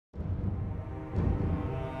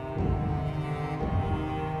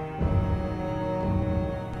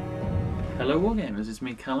Hello Wargamers, it's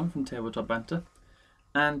me Callum from Tabletop Banter,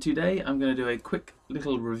 and today I'm going to do a quick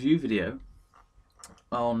little review video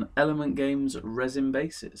on Element Games resin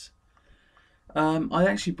bases. I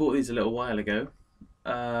actually bought these a little while ago,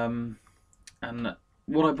 and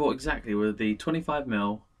what I bought exactly were the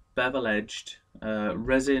 25mm bevel edged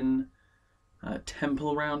resin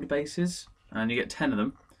temple round bases, and you get 10 of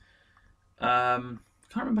them. Can't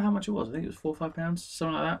remember how much it was. I think it was £4 or £5,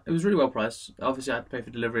 something like that. It was really well priced. Obviously I had to pay for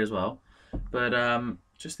delivery as well. But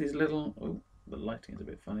just these little, oh, the lighting is a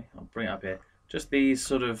bit funny. I'll bring it up here. Just these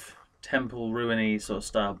sort of temple ruiny sort of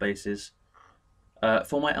style bases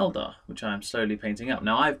for my Eldar, which I am slowly painting up.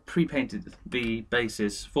 Now I've pre-painted the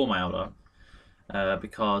bases for my Eldar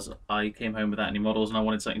because I came home without any models and I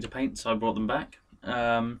wanted something to paint, so I brought them back.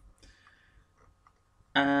 And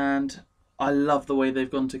I love the way they've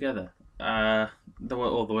gone together. The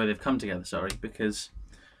way they've come together, sorry, because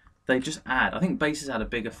they just add. I think bases add a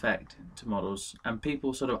big effect to models, and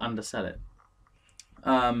people sort of undersell it.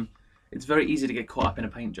 It's very easy to get caught up in a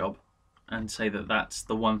paint job and say that that's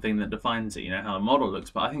the one thing that defines it, you know, how a model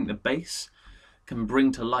looks. But I think the base can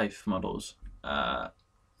bring to life models. And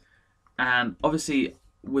obviously,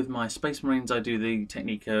 with my Space Marines, I do the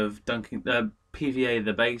technique of dunking, PVA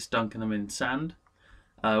the base, dunking them in sand.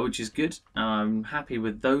 Which is good. I'm happy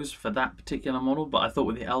with those for that particular model, but I thought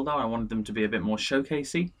with the Eldar I wanted them to be a bit more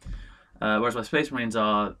showcasey, whereas my Space Marines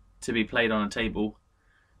are to be played on a table.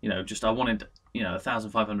 You know, just I wanted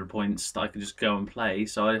 1,500 points that I could just go and play,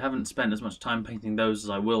 so I haven't spent as much time painting those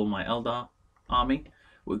as I will my Eldar army,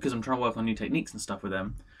 because I'm trying to work on new techniques and stuff with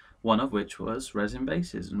them, one of which was resin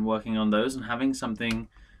bases, and working on those and having something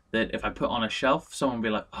that if I put on a shelf, someone will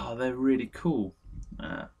be like, oh, they're really cool.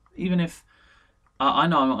 Even if I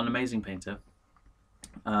know I'm not an amazing painter,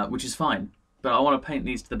 which is fine, but I want to paint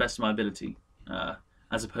these to the best of my ability,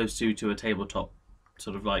 as opposed to a tabletop,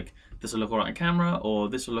 sort of like, this will look alright on camera, or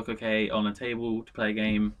this will look okay on a table to play a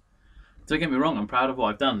game. Don't get me wrong, I'm proud of what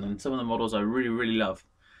I've done, and some of the models I really, really love.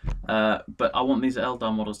 But I want these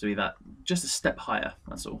Eldar models to be that, just a step higher,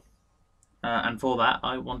 that's all. And for that,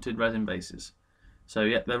 I wanted resin bases. So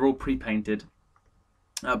yeah, they're all pre-painted,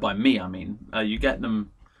 by me I mean. You get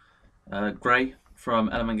them grey from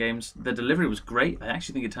Element Games. The delivery was great. I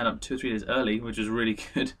actually think it turned up 2 or 3 days early, which was really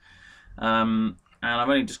good. And I've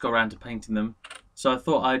only just got around to painting them, so I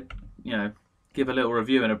thought I'd give a little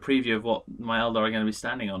review and a preview of what my Eldar are going to be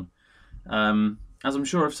standing on. As I'm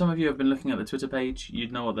sure if some of you have been looking at the Twitter page,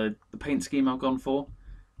 you'd know what the paint scheme I've gone for.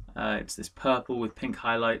 It's this purple with pink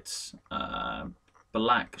highlights,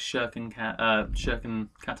 black shuriken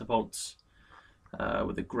catapults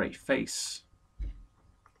with a grey face,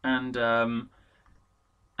 and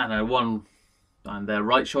their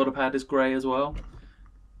right shoulder pad is grey as well.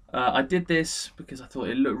 I did this because I thought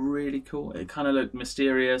it looked really cool. It kind of looked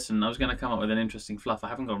mysterious, and I was going to come up with an interesting fluff. I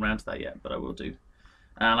haven't got around to that yet, but I will do.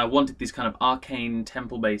 And I wanted these kind of arcane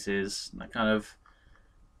temple bases, that kind of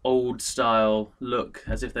old style look,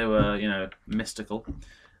 as if they were, mystical.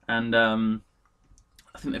 And I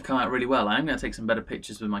think they've come out really well. I'm going to take some better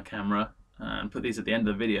pictures with my camera and put these at the end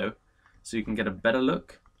of the video so you can get a better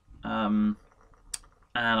look. And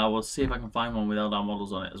I will see if I can find one with Eldar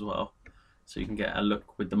models on it as well, so you can get a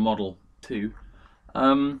look with the model too.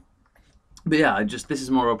 But yeah, this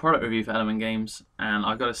is more of a product review for Element Games, and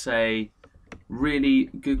I've got to say, really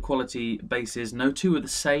good quality bases. No two are the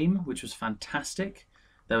same, which was fantastic.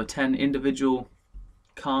 There were 10 individual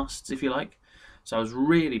casts, if you like, so I was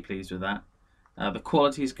really pleased with that. The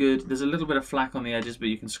quality is good. There's a little bit of flack on the edges, but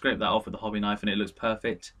you can scrape that off with a hobby knife and it looks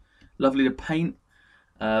perfect. Lovely to paint.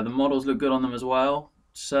 The models look good on them as well.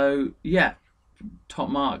 So yeah, top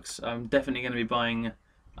marks. I'm definitely going to be buying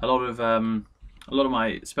a lot of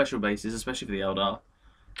my special bases, especially for the Eldar,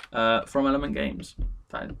 from Element Games.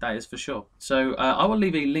 That is for sure. So I will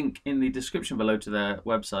leave a link in the description below to their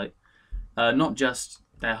website, not just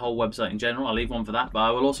their whole website in general. I'll leave one for that, but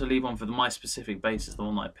I will also leave one for my specific bases, the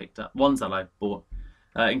one that I picked up, ones that I bought,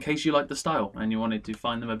 in case you like the style and you wanted to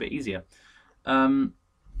find them a bit easier.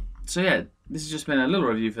 So yeah, this has just been a little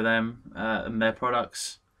review for them and their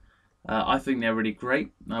products. I think they're really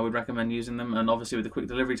great. I would recommend using them, and obviously with the quick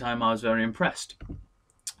delivery time I was very impressed.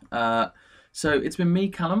 So it's been me,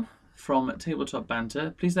 Callum, from Tabletop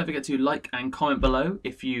Banter. Please don't forget to like and comment below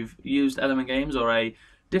if you've used Element Games or a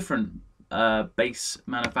different base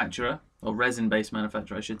manufacturer, or resin base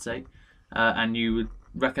manufacturer I should say, and you would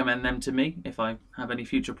recommend them to me if I have any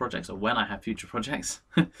future projects, or when I have future projects.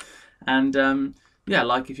 And yeah,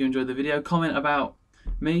 like if you enjoyed the video, comment about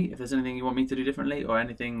me if there's anything you want me to do differently, or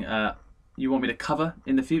anything you want me to cover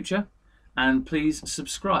in the future. And please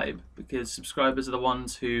subscribe, because subscribers are the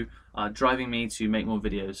ones who are driving me to make more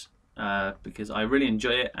videos. because I really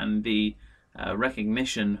enjoy it, and the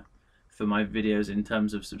recognition for my videos in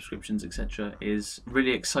terms of subscriptions, etc., is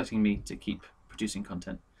really exciting me to keep producing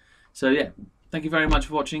content. So yeah, thank you very much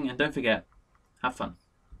for watching, and don't forget, have fun.